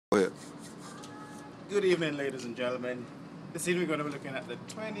Good evening, ladies and gentlemen. This evening we're going to be looking at the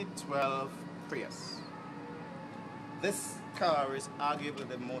 2012 Prius. This car is arguably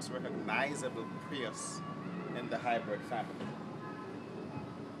the most recognizable Prius in the hybrid family.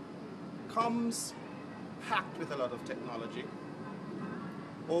 Comes packed with a lot of technology.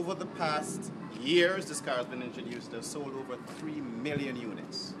 Over the past years, this car has been introduced. They've sold over 3 million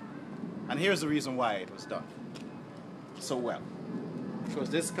units. And here's the reason why it was done so well. Because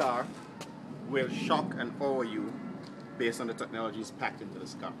this car will shock and awe you based on the technologies packed into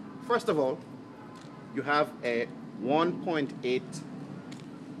this car. First of all, you have a 1.8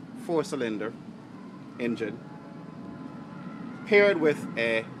 four-cylinder engine paired with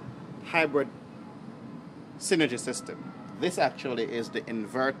a hybrid synergy system. This actually is the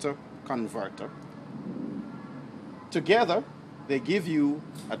inverter converter. Together, they give you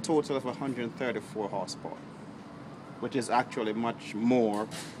a total of 134 horsepower, which is actually much more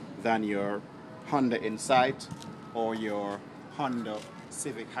than your Honda Insight or your Honda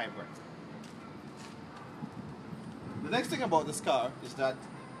Civic Hybrid. The next thing about this car is that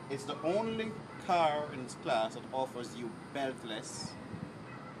it's the only car in its class that offers you beltless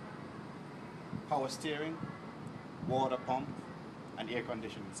power steering, water pump, and air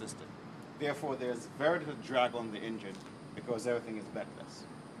conditioning system. Therefore, there's very little drag on the engine because everything is beltless.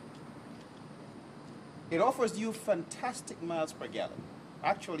 It offers you fantastic miles per gallon.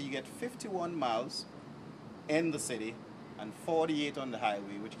 Actually, you get 51 miles in the city and 48 on the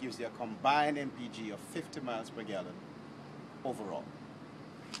highway, which gives you a combined MPG of 50 miles per gallon overall.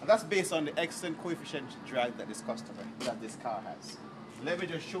 And that's based on the excellent coefficient drag that this car has. Let me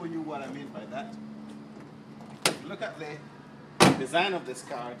just show you what I mean by that. Look at the design of this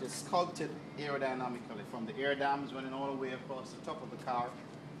car. It is sculpted aerodynamically from the air dams running all the way across the top of the car.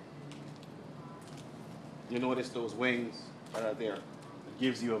 You notice those wings that are there. It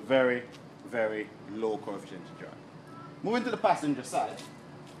gives you a very, very low coefficient drag. Moving to the passenger side,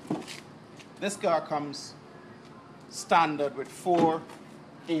 this car comes standard with 4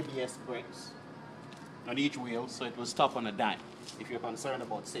 ABS brakes on each wheel, so it will stop on a dime if you're concerned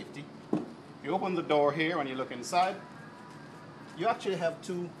about safety. You open the door here and you look inside, you actually have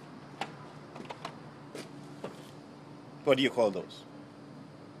 2, what do you call those?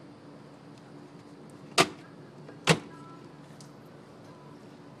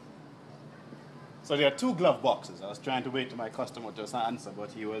 So there are 2 glove boxes. I was trying to wait till my customer to answer,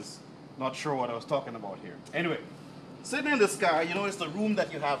 but he was not sure what I was talking about here. Anyway, sitting in this car, you notice the room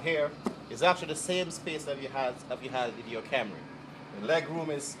that you have here is actually the same space that you had in your Camry. The leg room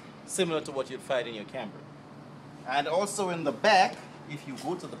is similar to what you'd find in your Camry. And also in the back, if you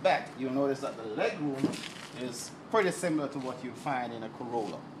go to the back, you'll notice that the leg room is pretty similar to what you'd find in a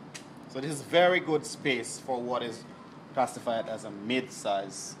Corolla. So this is very good space for what is classified as a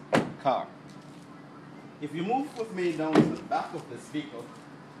mid-size car. If you move with me down to the back of this vehicle,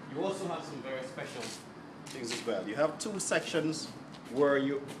 you also have some very special things as well. You have 2 sections where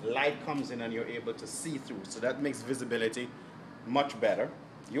your light comes in and you're able to see through, so that makes visibility much better.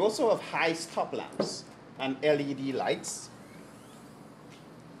 You also have high stop lamps and LED lights.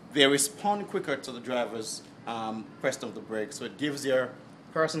 They respond quicker to the driver's press of the brake, so it gives your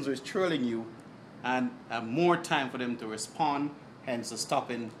person who is trailing you and more time for them to respond, hence the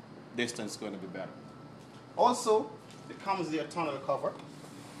stopping distance is going to be better. Also, it comes with a tonneau cover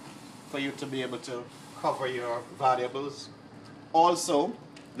for you to be able to cover your valuables. Also,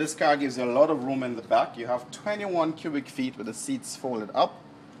 this car gives you a lot of room in the back. You have 21 cubic feet with the seats folded up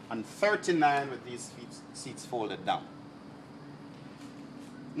and 39 with these seats folded down.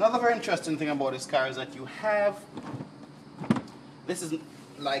 Another very interesting thing about this car is that you have, this is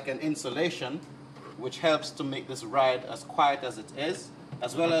like an insulation which helps to make this ride as quiet as it is,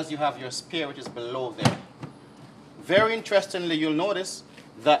 as well as you have your spare which is below there. Very interestingly, you'll notice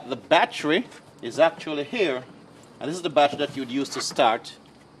that the battery is actually here, and this is the battery that you'd use to start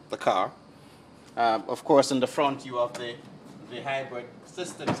the car. Of course, in the front you have the hybrid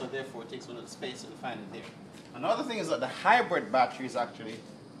system, so therefore it takes a little space to find it there. Another thing is that the hybrid battery is actually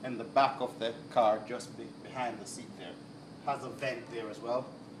in the back of the car, just behind the seat there. Has a vent there as well,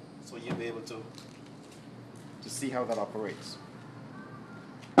 so you'll be able to see how that operates.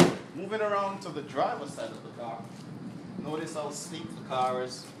 Moving around to the driver's side of the car, notice how sleek the car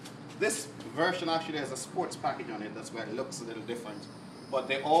is. This version actually has a sports package on it, that's why it looks a little different. But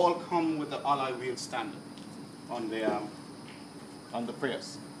they all come with the alloy wheel standard on the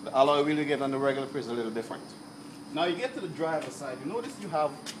Prius. The alloy wheel you get on the regular Prius is a little different. Now you get to the driver's side, you notice you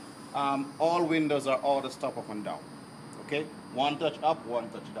have all windows are auto stop up and down. Okay? 1 touch up, 1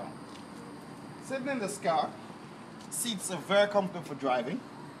 touch down. Sitting in this car, seats are very comfortable for driving.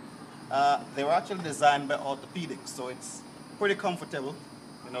 They were actually designed by orthopedics, so it's pretty comfortable,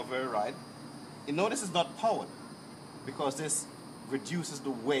 you know, very ride. You notice it's not powered because this reduces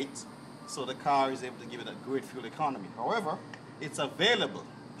the weight, so the car is able to give it a great fuel economy. However, it's available.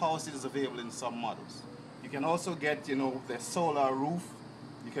 Power seat is available in some models. You can also get, you know, the solar roof.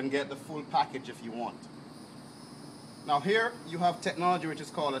 You can get the full package if you want. Now here you have technology which is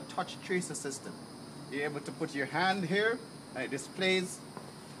called a touch tracer system. You're able to put your hand here and it displays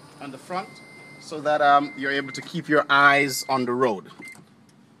on the front so that you're able to keep your eyes on the road.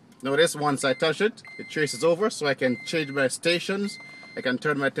 Notice once I touch it, it traces over so I can change my stations, I can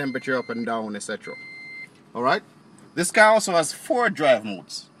turn my temperature up and down, etc. Alright? This car also has 4 drive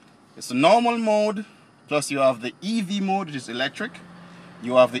modes. It's a normal mode, plus you have the EV mode, which is electric.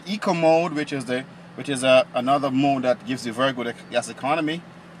 You have the eco mode, which is another mode that gives you very good gas economy,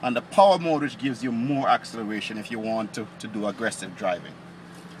 and the power mode, which gives you more acceleration if you want to do aggressive driving.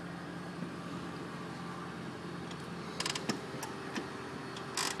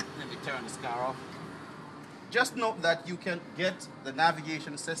 Let me turn this car off. Just note that you can get the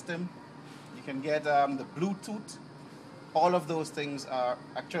navigation system, you can get the Bluetooth. All of those things are,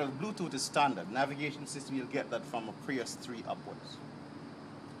 actually Bluetooth is standard. Navigation system, you'll get that from a Prius 3 upwards.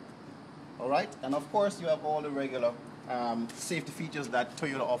 Alright, and of course you have all the regular safety features that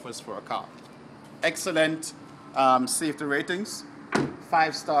Toyota offers for a car. Excellent safety ratings,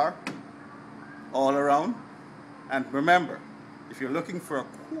 5-star all around. And remember, if you're looking for a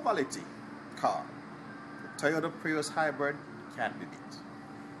quality car, the Toyota Prius Hybrid can't be beat.